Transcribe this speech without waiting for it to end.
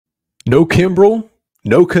No Kimbrel,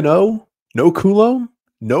 no Cano, no Coulomb,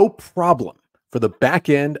 no problem for the back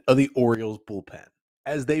end of the Orioles bullpen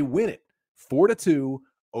as they win it 4-2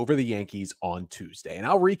 over the Yankees on Tuesday. And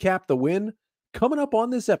I'll recap the win coming up on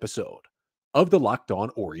this episode of the Locked On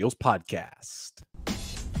Orioles podcast.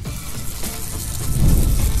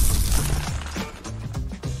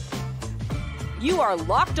 You are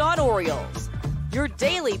Locked On Orioles, your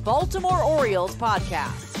daily Baltimore Orioles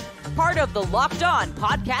podcast. Part of the Locked On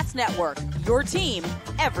Podcast Network, your team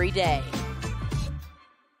every day.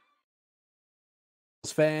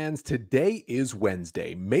 Fans, today is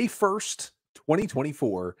Wednesday, May 1st,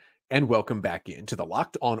 2024, and welcome back into the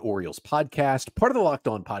Locked On Orioles podcast, part of the Locked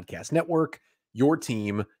On Podcast Network, your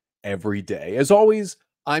team every day. As always,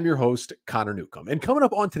 I'm your host, Connor Newcomb. And coming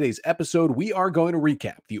up on today's episode, we are going to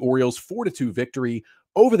recap the Orioles' 4-2 victory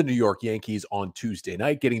over the New York Yankees on Tuesday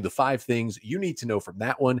night, getting the 5 things you need to know from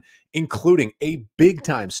that one, including a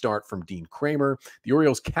big-time start from Dean Kremer, the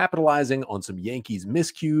Orioles capitalizing on some Yankees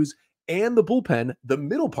miscues, and the bullpen, the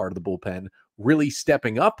middle part of the bullpen, really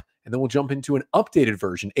stepping up. And then we'll jump into an updated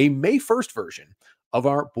version, a May 1st version of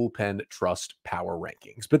our Bullpen Trust Power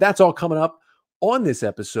Rankings. But that's all coming up on this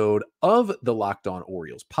episode of the Locked On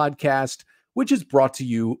Orioles podcast, which is brought to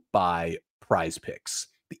you by Prize Picks,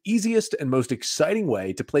 the easiest and most exciting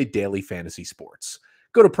way to play daily fantasy sports.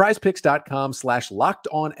 Go to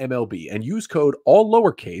prizepicks.com/lockedonmlb and use code all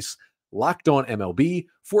lowercase LOCKEDONMLB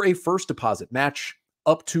for a first deposit match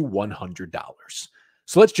up to $100.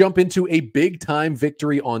 So let's jump into a big-time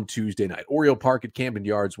victory on Tuesday night. Oriole Park at Camden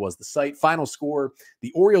Yards was the site. Final score,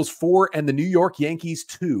 the Orioles 4 and the New York Yankees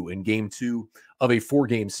 2 in Game 2 of a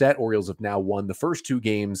 4-game set. Orioles have now won the first 2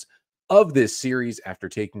 games of this series after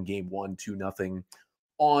taking Game 1 2-0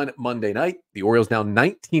 on Monday night. The Orioles now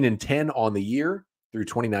 19-10 on the year through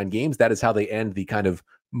 29 games. That is how they end the kind of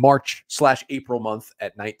March/April month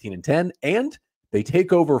at 19-10. And they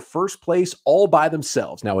take over first place all by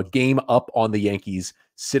themselves. Now a game up on the Yankees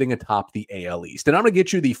sitting atop the AL East. And I'm going to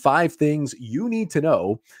get you the 5 things you need to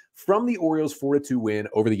know from the Orioles 4-2 win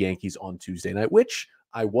over the Yankees on Tuesday night, which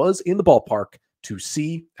I was in the ballpark to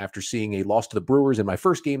see after seeing a loss to the Brewers in my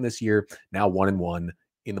first game this year, now 1-1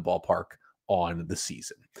 in the ballpark on the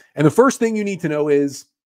season. And the first thing you need to know is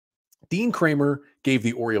Dean Kremer gave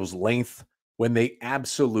the Orioles length when they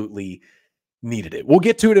absolutely needed it. We'll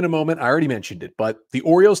get to it in a moment. I already mentioned it, but the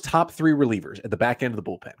Orioles' top 3 relievers at the back end of the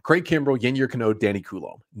bullpen, Craig Kimbrel, Yennier Cano, Danny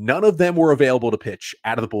Coulomb, none of them were available to pitch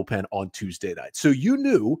out of the bullpen on Tuesday night. So you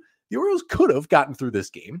knew the Orioles could have gotten through this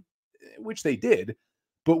game, which they did,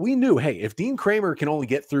 but we knew, hey, if Dean Kremer can only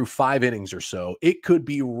get through 5 innings or so, it could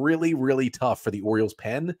be really, really tough for the Orioles'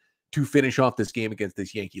 pen to finish off this game against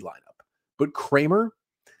this Yankee lineup. But Kremer,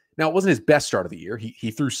 now it wasn't his best start of the year.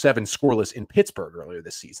 He threw 7 scoreless in Pittsburgh earlier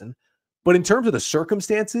this season. But in terms of the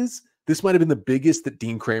circumstances, this might have been the biggest that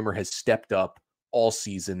Dean Kremer has stepped up all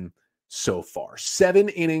season so far. 7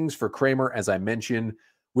 innings for Kremer, as I mentioned,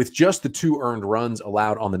 with just the 2 earned runs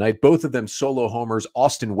allowed on the night. Both of them solo homers.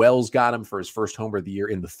 Austin Wells got him for his first homer of the year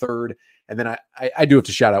in the 3rd. And then I do have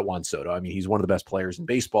to shout out Juan Soto. I mean, he's one of the best players in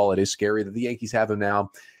baseball. It is scary that the Yankees have him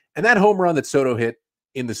now. And that home run that Soto hit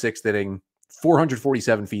in the 6th inning,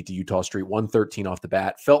 447 feet to Utah Street, 113 off the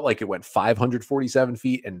bat, felt like it went 547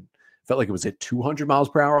 feet and felt like it was hit 200 miles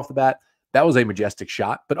per hour off the bat. That was a majestic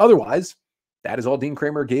shot. But otherwise, that is all Dean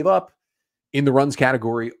Kremer gave up in the runs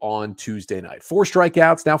category on Tuesday night. 4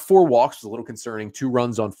 strikeouts, now 4 walks was a little concerning. 2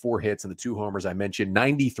 runs on 4 hits and the 2 homers I mentioned.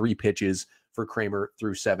 93 pitches for Kremer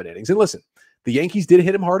through 7 innings. And listen, the Yankees did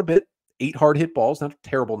hit him hard a bit. 8 hard hit balls, not a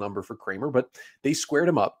terrible number for Kremer, but they squared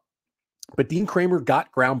him up. But Dean Kremer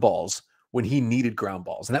got ground balls when he needed ground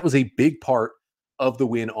balls. And that was a big part of the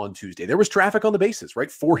win on Tuesday. There was traffic on the bases, right?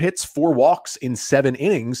 4 hits, 4 walks in 7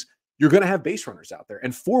 innings. You're going to have base runners out there.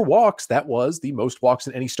 And 4 walks, that was the most walks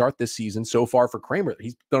in any start this season so far for Kremer.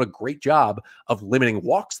 He's done a great job of limiting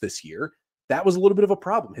walks this year. That was a little bit of a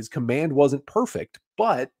problem. His command wasn't perfect,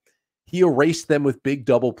 but he erased them with big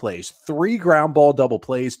double plays. 3 ground ball double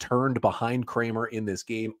plays turned behind Kremer in this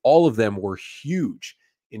game. All of them were huge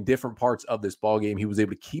in different parts of this ball game. He was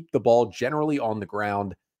able to keep the ball generally on the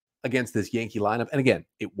ground against this Yankee lineup. And again,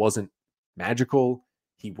 it wasn't magical.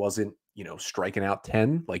 He wasn't, striking out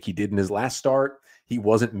 10 like he did in his last start. He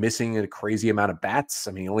wasn't missing a crazy amount of bats.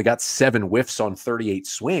 I mean, he only got 7 whiffs on 38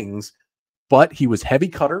 swings, but he was heavy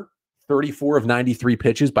cutter, 34 of 93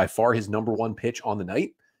 pitches, by far his number 1 pitch on the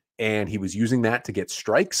night. And he was using that to get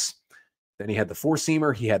strikes. Then he had the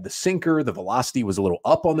 4-seamer, he had the sinker. The velocity was a little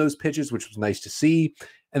up on those pitches, which was nice to see.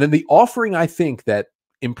 And then the offering, I think, that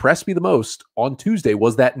impressed me the most on Tuesday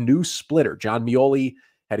was that new splitter. John Mioli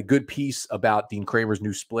had a good piece about Dean Kremer's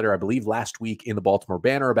new splitter, I believe last week in the Baltimore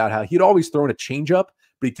Banner, about how he'd always thrown a changeup,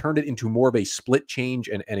 but he turned it into more of a split change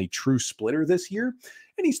and a true splitter this year.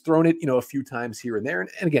 And he's thrown it, a few times here and there.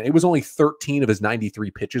 And again, it was only 13 of his 93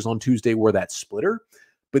 pitches on Tuesday were that splitter.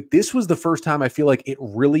 But this was the first time I feel like it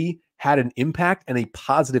really had an impact, and a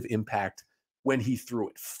positive impact, when he threw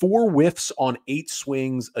it. 4 whiffs on 8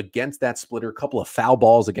 swings against that splitter, a couple of foul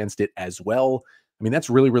balls against it as well. I mean, that's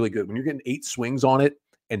really, really good. When you're getting 8 swings on it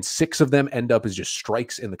and 6 of them end up as just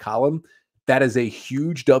strikes in the column, that is a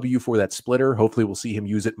huge W for that splitter. Hopefully we'll see him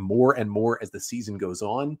use it more and more as the season goes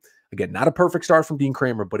on. Again, not a perfect start from Dean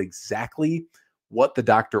Kremer, but exactly what the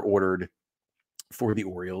doctor ordered for the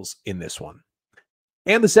Orioles in this one.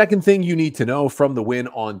 And the second thing you need to know from the win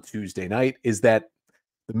on Tuesday night is that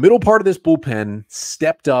the middle part of this bullpen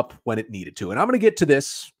stepped up when it needed to. And I'm going to get to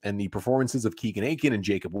this and the performances of Keegan Akin and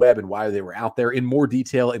Jacob Webb and why they were out there in more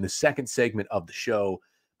detail in the second segment of the show.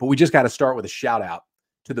 But we just got to start with a shout out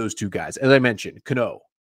to those 2 guys. As I mentioned, Cano,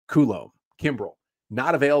 Coulombe, Kimbrel,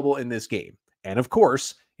 not available in this game. And of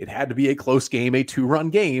course, it had to be a close game, a 2-run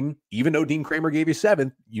game. Even though Dean Kremer gave you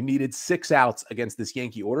 7, you needed 6 outs against this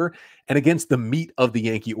Yankee order and against the meat of the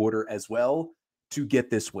Yankee order as well to get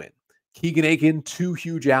this win. Keegan Akin, 2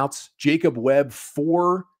 huge outs. Jacob Webb,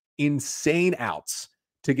 4 insane outs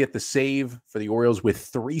to get the save for the Orioles with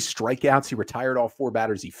 3 strikeouts. He retired all 4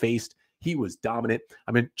 batters he faced. He was dominant.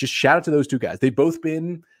 I mean, just shout out to those 2 guys. They've both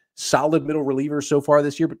been solid middle relievers so far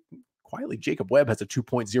this year, but quietly, Jacob Webb has a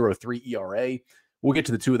 2.03 ERA. We'll get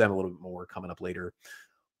to the 2 of them a little bit more coming up later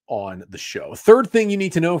on the show. Third thing you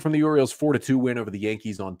need to know from the Orioles' 4-2 win over the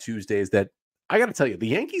Yankees on Tuesday is that, I got to tell you, the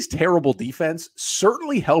Yankees' terrible defense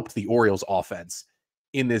certainly helped the Orioles' offense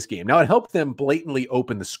in this game. Now, it helped them blatantly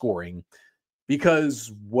open the scoring,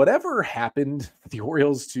 because whatever happened for the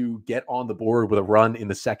Orioles to get on the board with a run in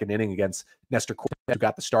the second inning against Nestor Cortez, who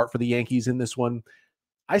got the start for the Yankees in this one,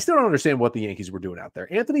 I still don't understand what the Yankees were doing out there.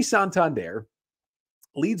 Anthony Santander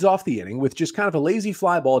leads off the inning with just kind of a lazy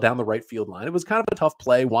fly ball down the right field line. It was kind of a tough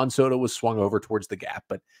play. Juan Soto was swung over towards the gap,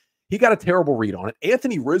 but he got a terrible read on it.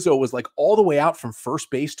 Anthony Rizzo was like all the way out from first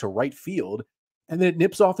base to right field, and then it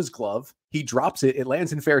nips off his glove. He drops it. It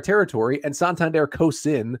lands in fair territory, and Santander coasts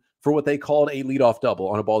in for what they called a leadoff double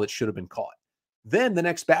on a ball that should have been caught. Then the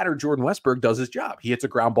next batter, Jordan Westberg, does his job. He hits a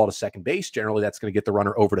ground ball to second base. Generally, that's going to get the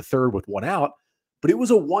runner over to third with 1 out, but it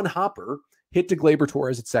was a 1-hopper hit to Gleyber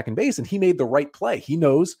Torres at second base, and he made the right play. He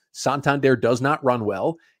knows Santander does not run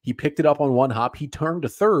well. He picked it up on 1 hop. He turned to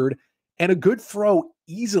third, and a good throw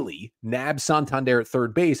easily nabs Santander at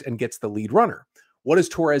third base and gets the lead runner. What does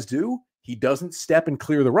Torres do? He doesn't step and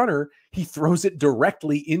clear the runner. He throws it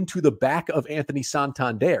directly into the back of Anthony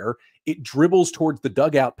Santander. It dribbles towards the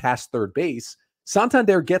dugout past third base.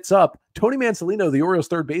 Santander gets up. Tony Mansolino, the Orioles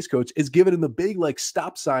third base coach, is giving him the big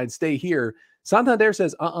stop sign, stay here. Santander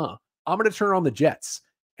says, I'm going to turn on the jets.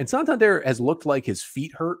 And Santander has looked like his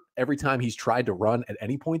feet hurt every time he's tried to run at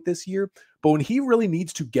any point this year. But when he really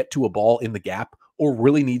needs to get to a ball in the gap or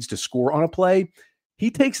really needs to score on a play,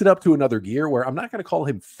 he takes it up to another gear where I'm not going to call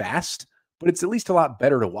him fast, but it's at least a lot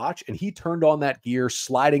better to watch. And he turned on that gear,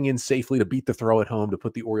 sliding in safely to beat the throw at home to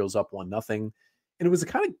put the Orioles up 1-0. And it was a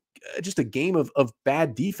kind of just a game of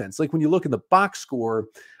bad defense. Like when you look in the box score,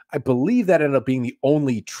 I believe that ended up being the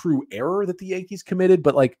only true error that the Yankees committed,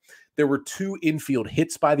 but there were 2 infield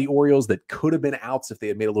hits by the Orioles that could have been outs if they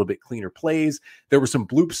had made a little bit cleaner plays. There were some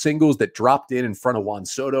bloop singles that dropped in front of Juan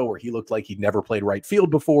Soto where he looked like he'd never played right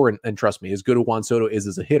field before. And trust me, as good as Juan Soto is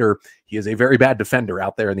as a hitter, he is a very bad defender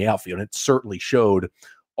out there in the outfield. And it certainly showed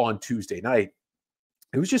on Tuesday night.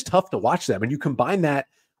 It was just tough to watch them. And you combine that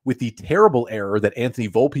with the terrible error that Anthony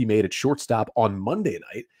Volpe made at shortstop on Monday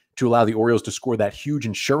night to allow the Orioles to score that huge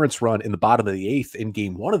insurance run in the bottom of the 8th in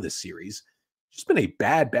game 1 of this series. It's been a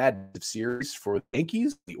bad series for the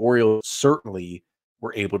Yankees. The Orioles certainly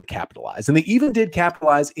were able to capitalize. And they even did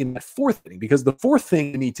capitalize in that 4th inning, because the 4th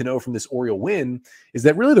thing you need to know from this Oriole win is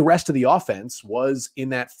that really the rest of the offense was in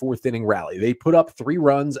that 4th inning rally. They put up 3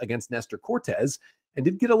 runs against Nestor Cortez and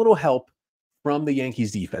did get a little help from the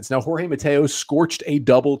Yankees defense. Now, Jorge Mateo scorched a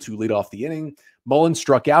double to lead off the inning. Mullins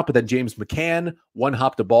struck out, but then James McCann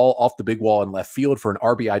 1-hopped a ball off the big wall in left field for an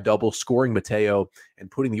RBI double, scoring Mateo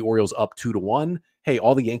and putting the Orioles up 2-1. Hey,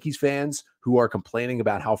 all the Yankees fans who are complaining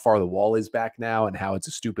about how far the wall is back now and how it's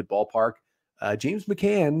a stupid ballpark, James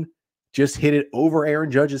McCann just hit it over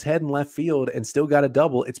Aaron Judge's head in left field and still got a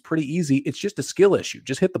double. It's pretty easy. It's just a skill issue.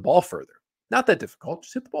 Just hit the ball further. Not that difficult.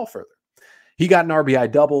 Just hit the ball further. He got an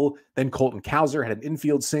RBI double. Then Colton Cowser had an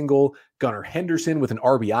infield single. Gunnar Henderson with an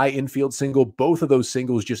RBI infield single. Both of those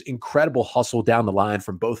singles, just incredible hustle down the line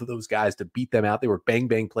from both of those guys to beat them out. They were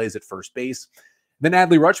bang-bang plays at first base. Then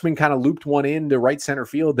Adley Rutschman kind of looped one into right center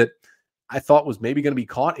field that I thought was maybe going to be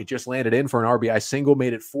caught. It just landed in for an RBI single,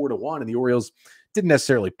 made it 4-1, and the Orioles didn't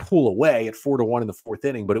necessarily pull away at 4-1 in the fourth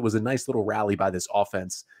inning, but it was a nice little rally by this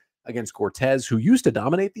offense against Cortez, who used to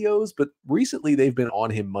dominate the O's, but recently they've been on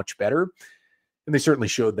him much better, and they certainly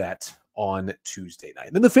showed that on Tuesday night.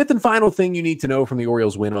 And then the fifth and final thing you need to know from the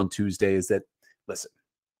Orioles win on Tuesday is that, listen,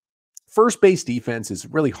 first base defense is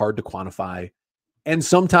really hard to quantify, and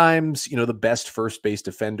sometimes, the best first base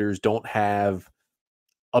defenders don't have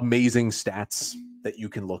amazing stats that you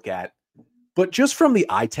can look at. But just from the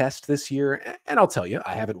eye test this year, and I'll tell you,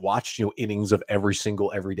 I haven't watched, innings of every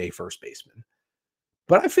single everyday first baseman,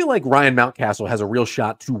 but I feel like Ryan Mountcastle has a real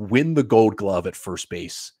shot to win the Gold Glove at first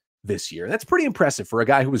base this year. And that's pretty impressive for a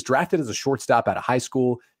guy who was drafted as a shortstop out of high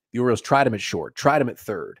school. The Orioles tried him at short, tried him at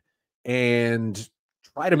third, and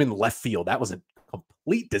tried him in left field. That was a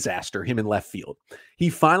complete disaster, him in left field. He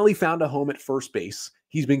finally found a home at first base.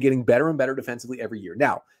 He's been getting better and better defensively every year.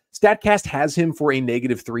 Now, StatCast has him for a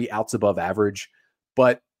 -3 outs above average,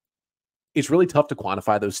 but it's really tough to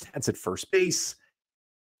quantify those stats at first base.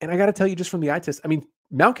 And I got to tell you, just from the eye test,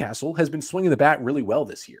 Mountcastle has been swinging the bat really well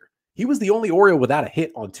this year. He was the only Oriole without a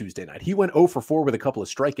hit on Tuesday night. He went 0 for 4 with a couple of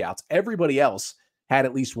strikeouts. Everybody else had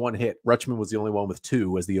at least one hit. Rutschman was the only one with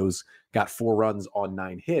 2, as the O's got 4 runs on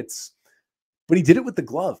 9 hits. But he did it with the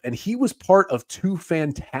glove, and he was part of 2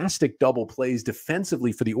 fantastic double plays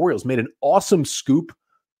defensively for the Orioles. Made an awesome scoop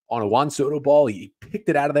on a Juan Soto ball. He picked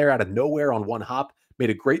it out of there out of nowhere on one hop, made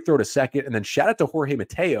a great throw to second, and then shout out to Jorge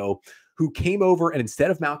Mateo, who came over, and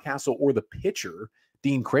instead of Mountcastle or the pitcher,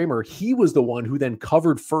 Dean Kremer, he was the one who then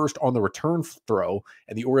covered first on the return throw,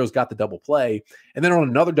 and the Orioles got the double play. And then on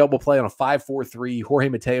another double play on a 5-4-3, Jorge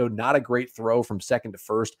Mateo, not a great throw from second to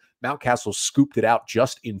first. Mountcastle scooped it out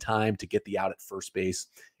just in time to get the out at first base.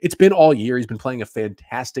 It's been all year. He's been playing a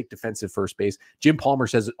fantastic defensive first base. Jim Palmer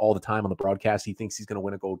says it all the time on the broadcast. He thinks he's going to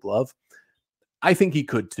win a Gold Glove. I think he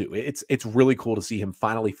could too. It's really cool to see him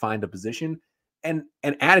finally find a position. And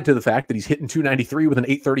added to the fact that he's hitting .293 with an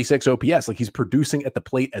 .836 OPS. Like, he's producing at the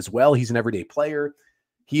plate as well. He's an everyday player.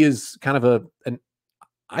 He is kind of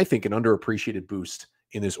I think, an underappreciated boost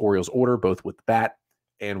in this Orioles order, both with the bat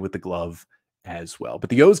and with the glove as well. But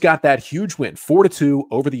the O's got that huge win, 4-2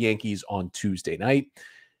 over the Yankees on Tuesday night.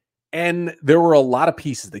 And there were a lot of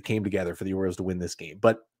pieces that came together for the Orioles to win this game.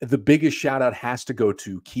 But the biggest shout out has to go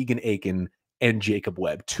to Keegan Aiken and Jacob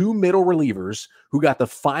Webb, 2 middle relievers who got the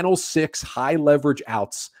final 6 high leverage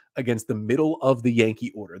outs against the middle of the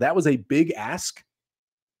Yankee order. That was a big ask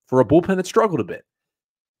for a bullpen that struggled a bit,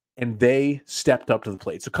 and they stepped up to the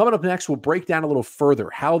plate. So coming up next, we'll break down a little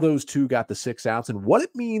further how those 2 got the 6 outs and what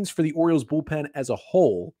it means for the Orioles bullpen as a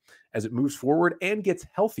whole as it moves forward and gets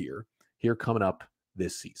healthier here coming up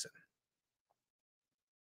this season.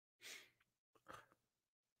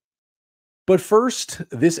 But first,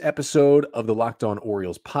 this episode of the Locked On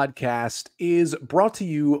Orioles podcast is brought to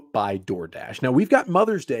you by DoorDash. Now, we've got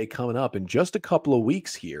Mother's Day coming up in just a couple of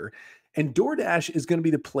weeks here, and DoorDash is going to be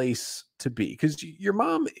the place to be because your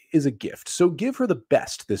mom is a gift. So give her the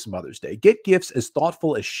best this Mother's Day. Get gifts as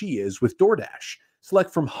thoughtful as she is with DoorDash.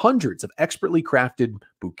 Select from hundreds of expertly crafted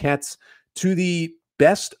bouquets to the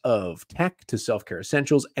best of tech to self-care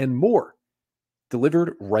essentials and more,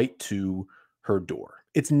 delivered right to her door.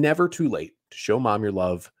 It's never too late to show mom your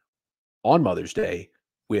love on Mother's Day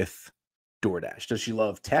with DoorDash. Does she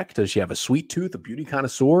love tech? Does she have a sweet tooth, a beauty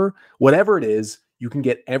connoisseur? Whatever it is, you can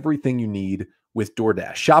get everything you need with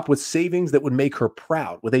DoorDash. Shop with savings that would make her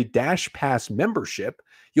proud. With a Dash Pass membership,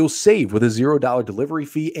 you'll save with a $0 delivery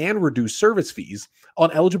fee and reduce service fees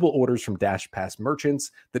on eligible orders from Dash Pass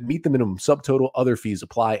merchants that meet the minimum subtotal. Other fees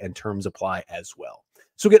apply and terms apply as well.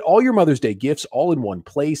 So get all your Mother's Day gifts all in one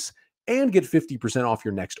place and get 50% off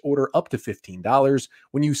your next order up to $15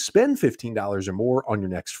 when you spend $15 or more on your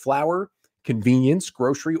next flour, convenience,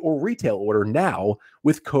 grocery, or retail order now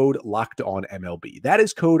with code LOCKEDONMLB. That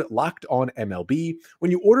is code LOCKEDONMLB when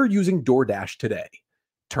you order using DoorDash today.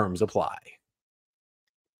 Terms apply.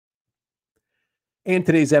 And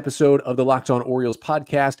today's episode of the Locked On Orioles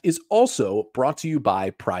podcast is also brought to you by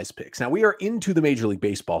Prize Picks. Now, we are into the Major League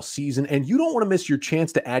Baseball season, and you don't want to miss your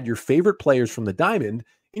chance to add your favorite players from the diamond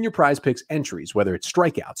in your Prize Picks entries, whether it's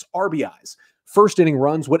strikeouts, RBIs, first inning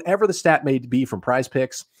runs, whatever the stat may be from Prize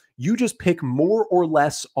Picks. You just pick more or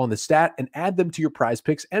less on the stat and add them to your Prize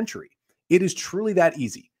Picks entry. It is truly that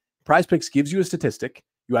easy. Prize Picks gives you a statistic.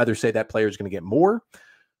 You either say that player is going to get more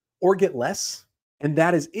or get less, and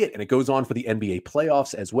that is it. And it goes on for the NBA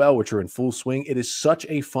playoffs as well, which are in full swing. It is such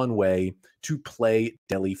a fun way to play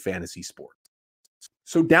daily fantasy sports.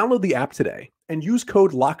 So download the app today and use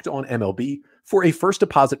code LOCKEDONMLB for a first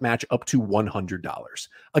deposit match up to $100.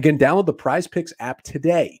 Again, download the PrizePicks app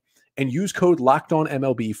today and use code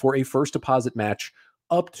LOCKEDONMLB for a first deposit match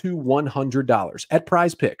up to $100 at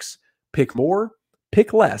PrizePicks. Pick more,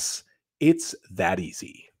 pick less. It's that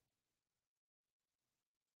easy.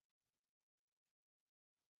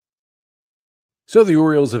 So the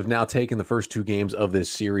Orioles have now taken the first two games of this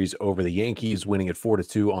series over the Yankees, winning at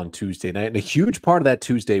 4-2 on Tuesday night. And a huge part of that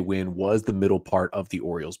Tuesday win was the middle part of the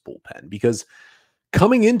Orioles bullpen, because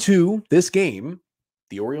coming into this game,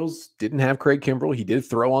 the Orioles didn't have Craig Kimbrell. He did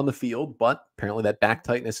throw on the field, but apparently that back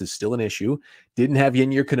tightness is still an issue. Didn't have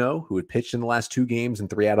Yennier Cano, who had pitched in the last 2 games and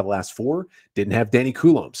 3 out of the last 4. Didn't have Danny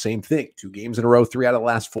Coulombe. Same thing. 2 games in a row, 3 out of the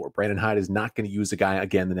last 4. Brandon Hyde is not going to use the guy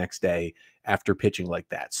again the next day after pitching like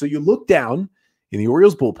that. So you look down in the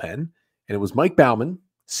Orioles bullpen, and it was Mike Baumann,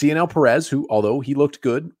 Cionel Perez, who, although he looked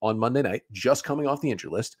good on Monday night, just coming off the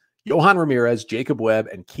injured list, Yohan Ramirez, Jacob Webb,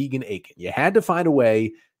 and Keegan Aiken. You had to find a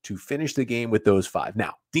way to finish the game with those 5.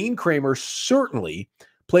 Now, Dean Kremer certainly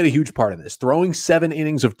played a huge part in this. Throwing 7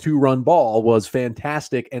 innings of 2-run ball was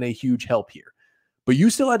fantastic and a huge help here. But you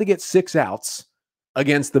still had to get 6 outs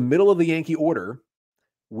against the middle of the Yankee order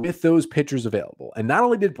with those pitchers available. And not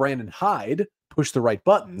only did Brandon Hyde push the right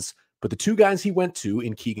buttons, but the 2 guys he went to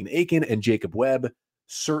in Keegan Aiken and Jacob Webb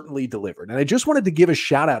certainly delivered. And I just wanted to give a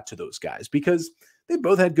shout out to those guys because they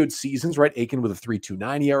both had good seasons, right? Aiken with a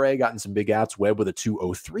 3.29 ERA, gotten some big outs, Webb with a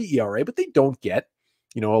 2.03 ERA, but they don't get,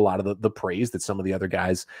 a lot of the praise that some of the other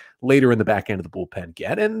guys later in the back end of the bullpen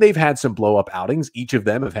get. And they've had some blow up outings. Each of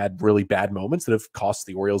them have had really bad moments that have cost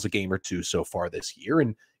the Orioles a game or 2 so far this year.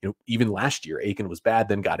 And, even last year, Aiken was bad,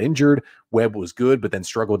 then got injured. Webb was good, but then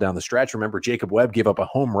struggled down the stretch. Remember, Jacob Webb gave up a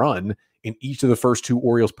home run in each of the first 2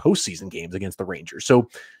 Orioles postseason games against the Rangers. So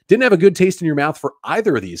didn't have a good taste in your mouth for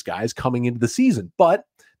either of these guys coming into the season, but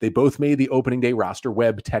they both made the opening day roster.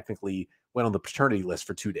 Webb technically went on the paternity list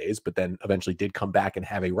for 2 days, but then eventually did come back and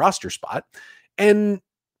have a roster spot. And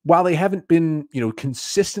while they haven't been,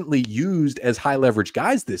 consistently used as high leverage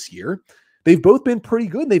guys this year, they've both been pretty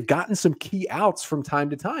good. They've gotten some key outs from time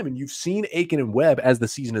to time. And you've seen Aiken and Webb, as the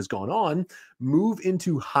season has gone on, move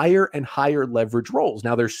into higher and higher leverage roles.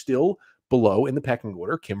 Now they're still below in the pecking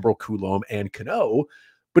order, Kimbrell, Coulombe, and Cano.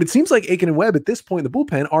 But it seems like Aiken and Webb at this point in the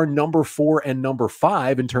bullpen are number 4 and number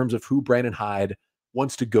 5 in terms of who Brandon Hyde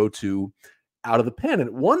wants to go to out of the pen. And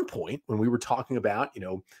at one point, when we were talking about,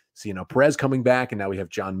 Cionel Perez coming back, and now we have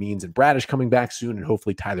John Means and Bradish coming back soon, and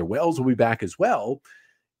hopefully Tyler Wells will be back as well,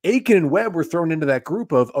 Aiken and Webb were thrown into that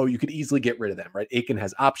group of, you could easily get rid of them, right? Aiken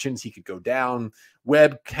has options. He could go down.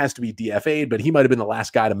 Webb has to be DFA'd, but he might have been the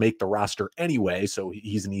last guy to make the roster anyway, so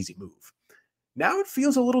he's an easy move. Now it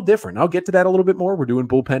feels a little different. I'll get to that a little bit more. We're doing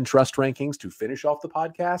bullpen trust rankings to finish off the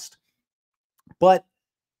podcast. But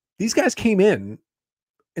these guys came in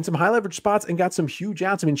some high leverage spots and got some huge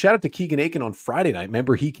outs. I mean, shout out to Keegan Aiken on Friday night.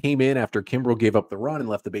 Remember, he came in after Kimbrell gave up the run and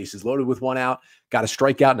left the bases loaded with 1 out, got a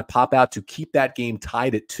strikeout and a pop out to keep that game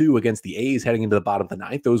tied at 2 against the A's heading into the bottom of the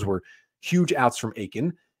 9th. Those were huge outs from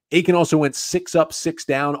Aiken. Aiken also went 6 up, 6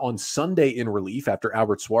 down on Sunday in relief after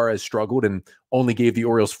Albert Suarez struggled and only gave the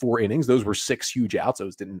Orioles 4 innings. Those were 6 huge outs.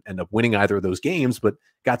 Those didn't end up winning either of those games, but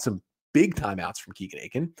got some big time outs from Keegan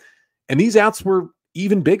Aiken. And these outs were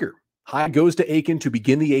even bigger. Hyde goes to Aiken to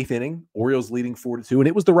begin the 8th inning, Orioles leading 4-2, and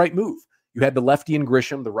it was the right move. You had the lefty in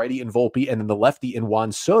Grisham, the righty in Volpe, and then the lefty in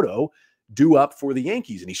Juan Soto due up for the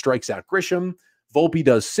Yankees. And he strikes out Grisham. Volpe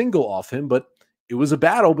does single off him, but it was a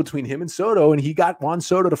battle between him and Soto, and he got Juan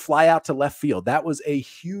Soto to fly out to left field. That was a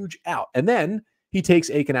huge out. And then he takes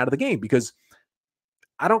Aiken out of the game because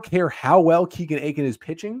I don't care how well Keegan Aiken is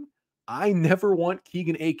pitching. I never want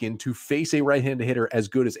Keegan Aiken to face a right-handed hitter as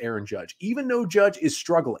good as Aaron Judge, even though Judge is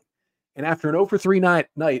struggling. And after an 0-for-3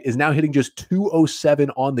 night is now hitting just 207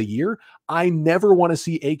 on the year. I never want to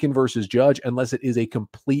see Aiken versus Judge unless it is a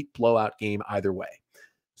complete blowout game either way.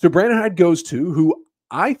 So Brandon Hyde goes to who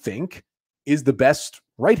I think is the best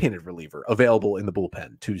right-handed reliever available in the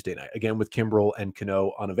bullpen Tuesday night. Again, with Kimbrell and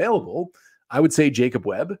Cano unavailable, I would say Jacob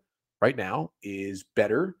Webb right now is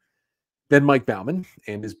better than Mike Baumann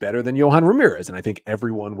and is better than Yohan Ramirez. And I think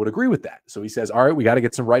everyone would agree with that. So he says, all right, we got to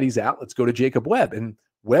get some righties out. Let's go to Jacob Webb. And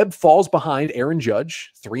Webb falls behind Aaron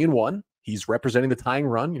Judge 3-1. He's representing the tying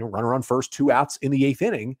run, runner on first, 2 outs in the 8th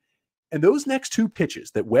inning. And those next 2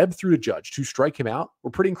 pitches that Webb threw to Judge to strike him out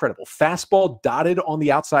were pretty incredible. Fastball dotted on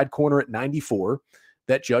the outside corner at 94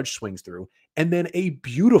 that Judge swings through. And then a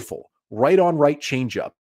beautiful right-on-right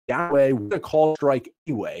changeup. That way, we're going to call strike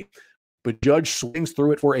anyway. But Judge swings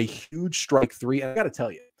through it for a huge strike 3. And I got to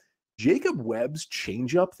tell you, Jacob Webb's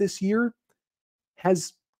changeup this year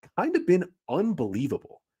has kind of been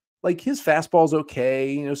unbelievable. like his fastball's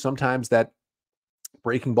okay. You know, sometimes that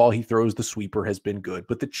breaking ball he throws, the sweeper, has been good.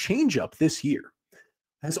 But the changeup this year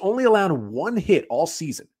has only allowed one hit all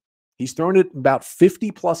season. He's thrown it about 50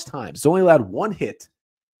 plus times. He's only allowed one hit,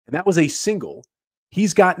 and that was a single.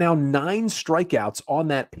 He's got now 9 strikeouts on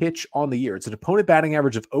that pitch on the year. It's an opponent batting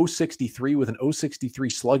average of .063 with an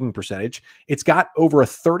 .063 slugging percentage. It's got over a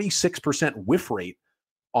 36% whiff rate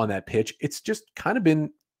on that pitch. It's just kind of been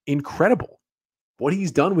incredible what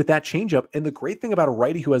he's done with that changeup. And the great thing about a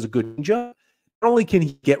righty who has a good changeup, not only can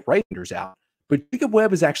he get right-handers out, but Jacob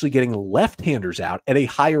Webb is actually getting left-handers out at a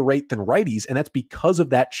higher rate than righties, and that's because of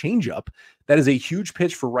that changeup. That is a huge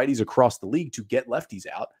pitch for righties across the league to get lefties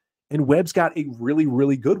out, and Webb's got a really,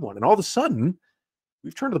 really good one. And all of a sudden,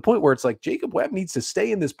 we've turned to the point where it's like Jacob Webb needs to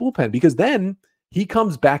stay in this bullpen, because then he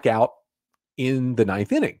comes back out in the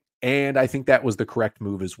 9th inning, and I think that was the correct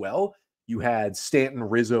move as well. You had Stanton,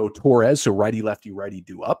 Rizzo, Torres, so righty, lefty, righty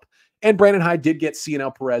do up. And Brandon Hyde did get Cionel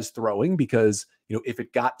Perez throwing because, you know, if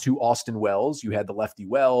it got to Austin Wells, you had the lefty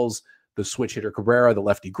Wells, the switch hitter Cabrera, the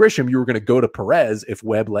lefty Grisham. You were going to go to Perez if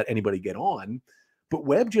Webb let anybody get on. But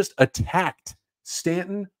Webb just attacked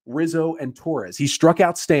Stanton, Rizzo, and Torres. He struck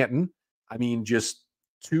out Stanton. I mean, just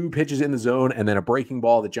 2 pitches in the zone and then a breaking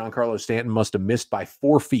ball that Giancarlo Stanton must have missed by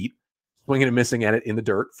 4 feet, swinging and missing at it in the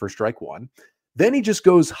dirt for strike 1. Then he just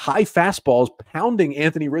goes high fastballs, pounding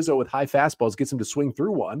Anthony Rizzo with high fastballs, gets him to swing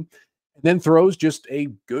through one, and then throws just a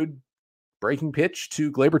good breaking pitch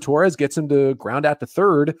to Gleyber Torres, gets him to ground out to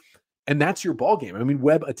third, and that's your ball game. I mean,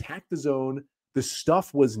 Webb attacked the zone. The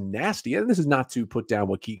stuff was nasty, and this is not to put down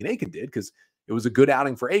what Keegan Aiken did, because it was a good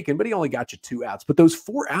outing for Aiken, but he only got you 2 outs. But those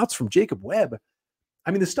 4 outs from Jacob Webb,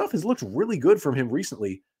 I mean, the stuff has looked really good from him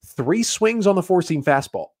recently. 3 swings on the 4-seam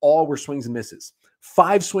fastball. All were swings and misses.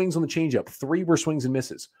 5 swings on the changeup. 3 were swings and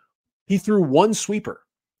misses. He threw 1 sweeper.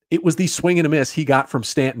 It was the swing and a miss he got from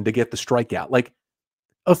Stanton to get the strikeout. Like,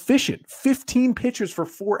 efficient. 15 pitches for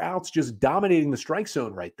 4 outs, just dominating the strike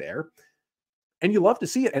zone right there. And you love to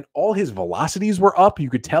see it. And all his velocities were up. You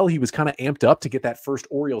could tell he was kind of amped up to get that first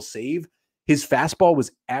Orioles save. His fastball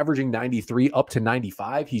was averaging 93 up to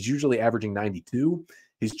 95. He's usually averaging 92.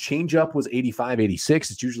 His changeup was 85,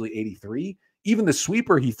 86. It's usually 83. Even the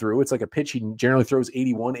sweeper he threw, it's like a pitch he generally throws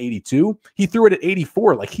 81, 82. He threw it at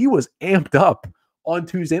 84. Like, he was amped up on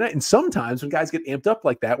Tuesday night. And sometimes when guys get amped up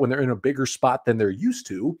like that, when they're in a bigger spot than they're used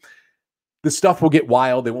to, the stuff will get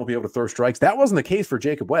wild. They won't be able to throw strikes. That wasn't the case for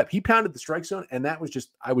Jacob Webb. He pounded the strike zone, and that was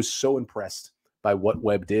just, I was so impressed by what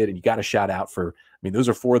Webb did. And you got to shout out for, I mean, those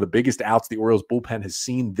are 4 of the biggest outs the Orioles bullpen has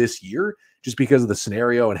seen this year, just because of the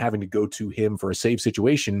scenario and having to go to him for a save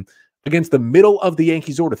situation against the middle of the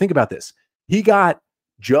Yankees order. Think about this. He got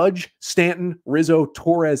Judge, Stanton, Rizzo,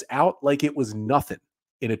 Torres out like it was nothing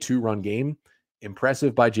in a 2-run game.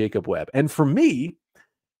 Impressive by Jacob Webb. And for me,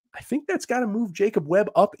 I think that's got to move Jacob Webb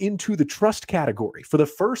up into the trust category for the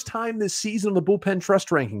first time this season on the bullpen trust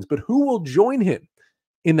rankings. But who will join him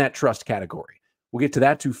in that trust category? We'll get to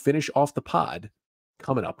that to finish off the pod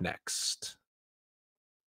coming up next.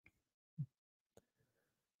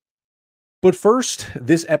 But first,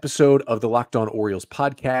 this episode of the Locked On Orioles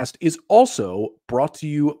podcast is also brought to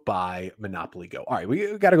you by Monopoly Go. All right,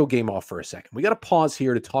 we got to go game off for a second. We got to pause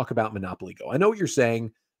here to talk about Monopoly Go. I know what you're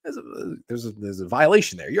saying. There's a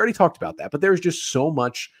violation there. You already talked about that, but there's just so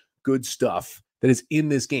much good stuff that is in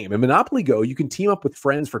this game. In Monopoly Go, you can team up with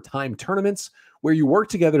friends for timed tournaments where you work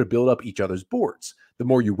together to build up each other's boards. The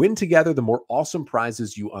more you win together, the more awesome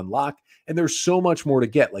prizes you unlock. And there's so much more to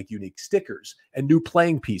get, like unique stickers and new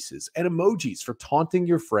playing pieces and emojis for taunting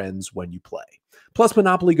your friends when you play. Plus,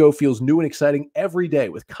 Monopoly Go feels new and exciting every day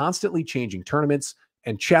with constantly changing tournaments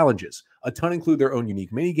and challenges. A ton include their own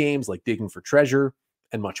unique mini games like digging for treasure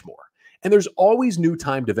and much more. And there's always new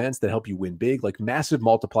timed events that help you win big, like massive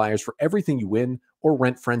multipliers for everything you win or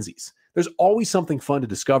rent frenzies. There's always something fun to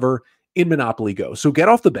discover in Monopoly Go. So get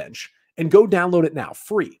off the bench and go download it now,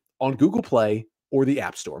 free, on Google Play or the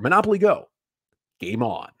App Store. Monopoly Go. Game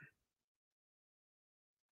on.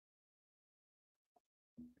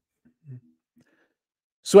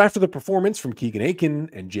 So after the performance from Keegan Aiken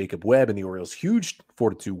and Jacob Webb and the Orioles' huge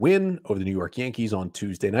 4-2 win over the New York Yankees on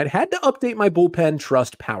Tuesday night, I had to update my bullpen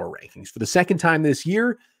trust power rankings for the second time this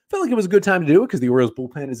year. Felt like it was a good time to do it because the Orioles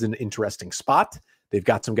bullpen is in an interesting spot. They've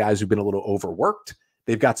got some guys who've been a little overworked.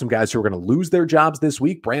 They've got some guys who are going to lose their jobs this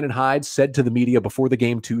week. Brandon Hyde said to the media before the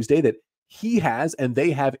game Tuesday that he has and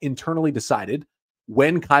they have internally decided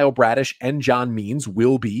when Kyle Bradish and John Means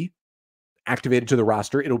will be activated to the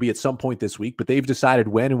roster. It'll be at some point this week, but they've decided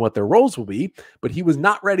when and what their roles will be. But he was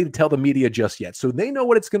not ready to tell the media just yet. So they know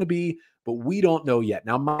what it's going to be, but we don't know yet.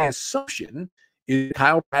 Now, my assumption is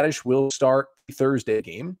Kyle Bradish will start the Thursday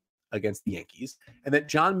game against the Yankees, and that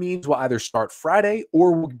John Means will either start Friday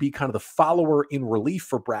or will be kind of the follower in relief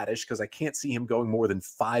for Bradish, because I can't see him going more than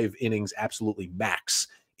 5 innings absolutely max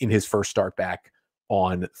in his first start back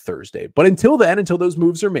on Thursday. But until then, until those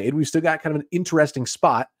moves are made, we've still got kind of an interesting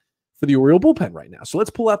spot for the Oriole bullpen right now. So let's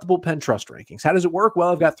pull out the bullpen trust rankings. How does it work? Well,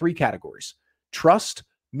 I've got 3 categories: trust,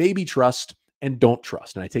 maybe trust, and don't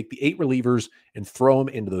trust. And I take the 8 relievers and throw them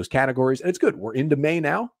into those categories. And it's good. We're into May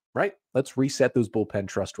now, right? Let's reset those bullpen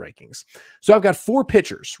trust rankings. So I've got 4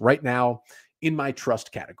 pitchers right now in my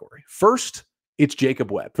trust category. First, it's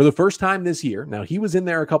Jacob Webb. For the first time this year, now he was in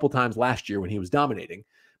there a couple times last year when he was dominating,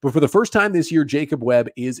 but for the first time this year, Jacob Webb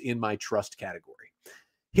is in my trust category.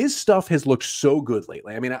 His stuff has looked so good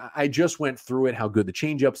lately. I mean, I just went through it, how good the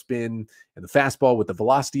changeup's been and the fastball with the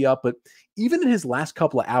velocity up. But even in his last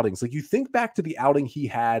couple of outings, like you think back to the outing he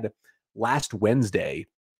had last Wednesday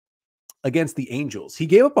against the Angels, he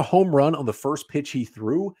gave up a home run on the first pitch he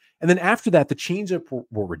threw. And then after that, the changeup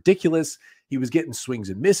were ridiculous. He was getting swings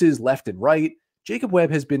and misses left and right. Jacob Webb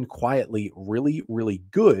has been quietly really, really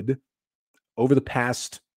good over the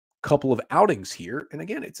past couple of outings here. And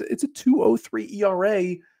again, it's a 2.03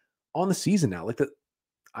 ERA on the season now. Like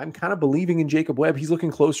I'm kind of believing in Jacob Webb. He's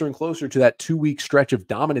looking closer and closer to that 2-week stretch of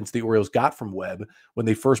dominance the Orioles got from Webb when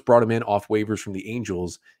they first brought him in off waivers from the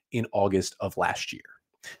Angels in August of last year.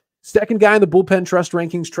 Second guy in the bullpen trust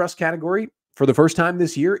rankings trust category for the first time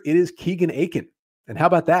this year, it is Keegan Aiken. And how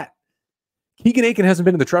about that? Keegan Aiken hasn't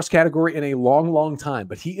been in the trust category in a long, long time,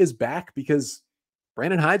 but he is back because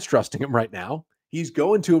Brandon Hyde's trusting him right now. He's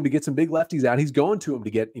going to him to get some big lefties out. He's going to him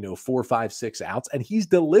to get, 4, 5, 6 outs, and he's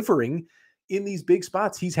delivering in these big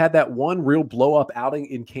spots. He's had that one real blow-up outing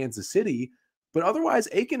in Kansas City, but otherwise,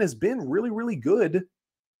 Aiken has been really, really good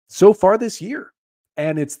so far this year.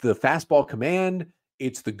 And it's the fastball command.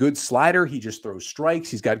 It's the good slider. He just throws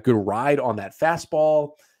strikes. He's got good ride on that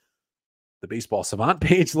fastball. The Baseball Savant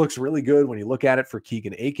page looks really good when you look at it for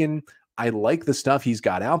Keegan Aiken. I like the stuff he's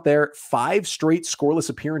got out there. 5 straight scoreless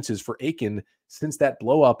appearances for Aiken since that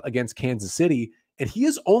blow up against Kansas City. And he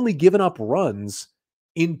has only given up runs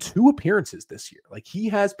in 2 appearances this year. Like he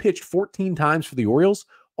has pitched 14 times for the Orioles,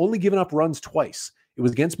 only given up runs twice. It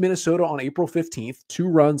was against Minnesota on April 15th, 2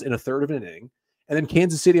 runs in a third of an inning. And then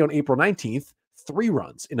Kansas City on April 19th, 3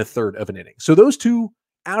 runs in a third of an inning. So those 2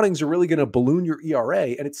 outings are really going to balloon your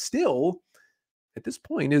ERA. And it's still, at this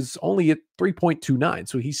point, is only at 3.29.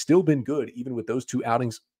 So he's still been good even with those 2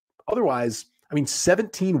 outings. Otherwise,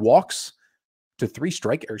 17 walks to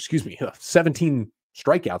 17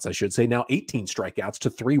 strikeouts, I should say. Now 18 strikeouts to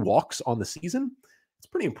 3 walks on the season. It's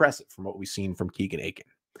pretty impressive from what we've seen from Keegan Aiken.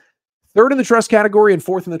 Third in the trust category and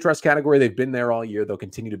fourth in the trust category. They've been there all year. They'll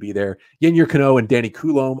continue to be there. Yennier Cano and Danny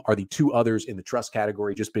Coulombe are the 2 others in the trust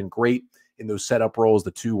category. Just been great in those setup roles. The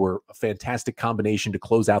 2 were a fantastic combination to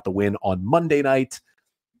close out the win on Monday night.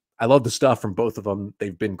 I love the stuff from both of them.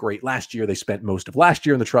 They've been great last year. They spent most of last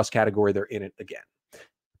year in the trust category. They're in it again.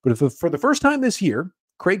 But for the first time this year,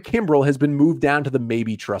 Craig Kimbrell has been moved down to the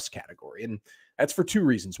maybe trust category. And that's for 2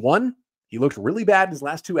 reasons. 1, he looked really bad in his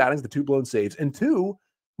last 2 outings, the 2 blown saves. And 2,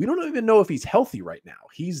 we don't even know if he's healthy right now.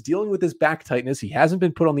 He's dealing with his back tightness. He hasn't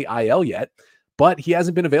been put on the IL yet, but he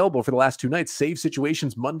hasn't been available for the last 2 nights, save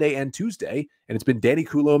situations Monday and Tuesday. And it's been Danny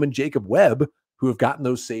Coulombe and Jacob Webb who have gotten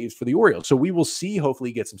those saves for the Orioles. So we will see. Hopefully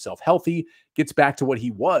he gets himself healthy, gets back to what he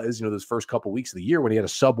was, those first couple weeks of the year when he had a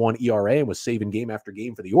sub-1 ERA and was saving game after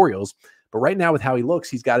game for the Orioles. But right now with how he looks,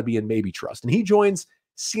 he's got to be in maybe trust. And he joins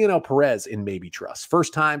Cionel Perez in maybe trust.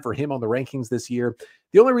 First time for him on the rankings this year.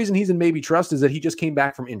 The only reason he's in maybe trust is that he just came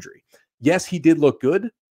back from injury. Yes, he did look good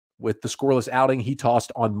with the scoreless outing he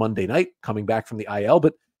tossed on Monday night, coming back from the IL,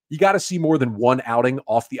 but you got to see more than 1 outing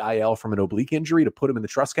off the IL from an oblique injury to put him in the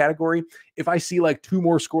trust category. If I see like 2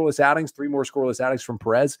 more scoreless outings, 3 more scoreless outings from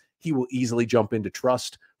Perez, he will easily jump into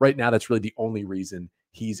trust. Right now, that's really the only reason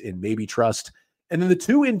he's in maybe trust. And then the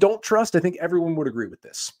 2 in don't trust, I think everyone would agree with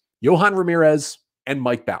this. Yohan Ramirez and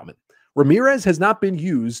Mike Baumann. Ramirez has not been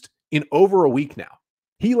used in over a week now.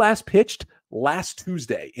 He last pitched last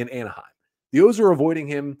Tuesday in Anaheim. The O's are avoiding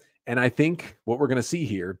him, and I think what we're going to see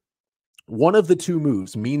here, one of the 2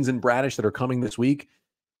 moves, Means and Bradish, that are coming this week,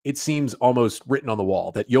 it seems almost written on the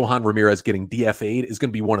wall that Yohan Ramirez getting DFA'd is going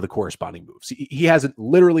to be one of the corresponding moves. He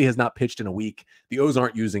has not pitched in a week. The O's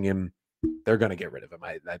aren't using him. They're going to get rid of him.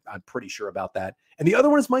 I'm pretty sure about that. And the other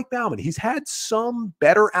one is Mike Baumann. He's had some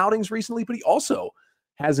better outings recently, but he also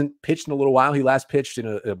hasn't pitched in a little while. He last pitched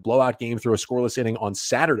in a blowout game through a scoreless inning on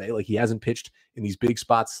Saturday. Like, he hasn't pitched in these big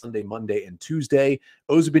spots Sunday, Monday, and Tuesday.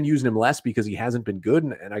 O's have been using him less because he hasn't been good.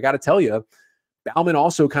 And I got to tell you, Baumann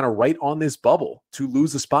also kind of right on this bubble to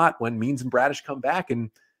lose a spot when Means and Bradish come back.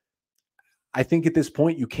 And I think at this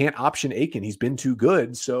point you can't option Aiken. He's been too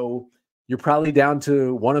good. So you're probably down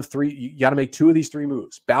to one of three. You got to make two of these three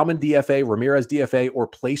moves: Baumann DFA, Ramirez DFA, or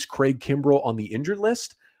place Craig Kimbrel on the injured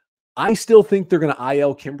list. I still think they're going to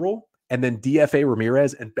IL Kimbrel and then DFA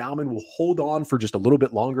Ramirez, and Baumann will hold on for just a little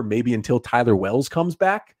bit longer, maybe until Tyler Wells comes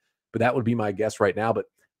back. But that would be my guess right now. But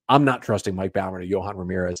I'm not trusting Mike Baumann or Yohan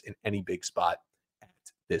Ramirez in any big spot at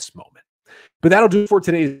this moment. But that'll do it for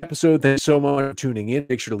today's episode. Thanks so much for tuning in.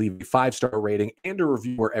 Make sure to leave a 5-star rating and a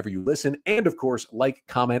review wherever you listen. And of course, like,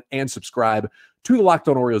 comment, and subscribe to the Locked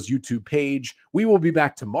On Orioles YouTube page. We will be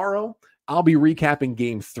back tomorrow. I'll be recapping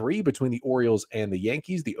Game 3 between the Orioles and the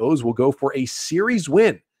Yankees. The O's will go for a series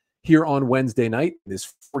win here on Wednesday night.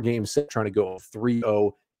 This 4-game set, trying to go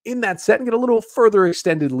 3-0 in that set and get a little further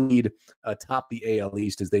extended lead atop the AL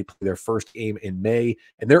East as they play their first game in May.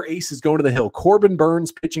 And their ace is going to the hill. Corbin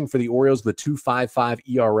Burns pitching for the Orioles with a 2.55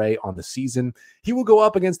 ERA on the season. He will go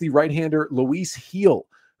up against the right-hander Luis Gil,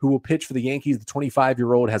 who will pitch for the Yankees. The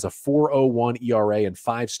 25-year-old has a 4.01 ERA and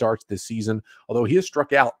 5 starts this season, although he has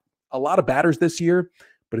struck out a lot of batters this year.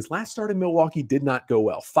 But his last start in Milwaukee did not go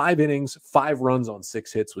well. 5 innings, 5 runs on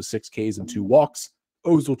 6 hits with 6 Ks and 2 walks.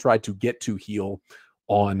 O's will try to get to Gil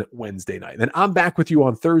on Wednesday night. Then I'm back with you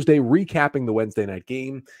on Thursday, recapping the Wednesday night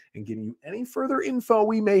game and giving you any further info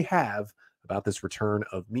we may have about this return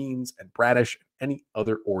of Means and Bradish and any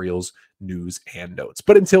other Orioles news and notes.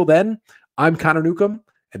 But until then, I'm Connor Newcomb,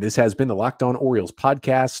 and this has been the Locked On Orioles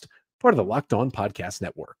podcast, part of the Locked On Podcast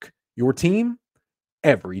Network. Your team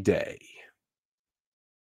every day.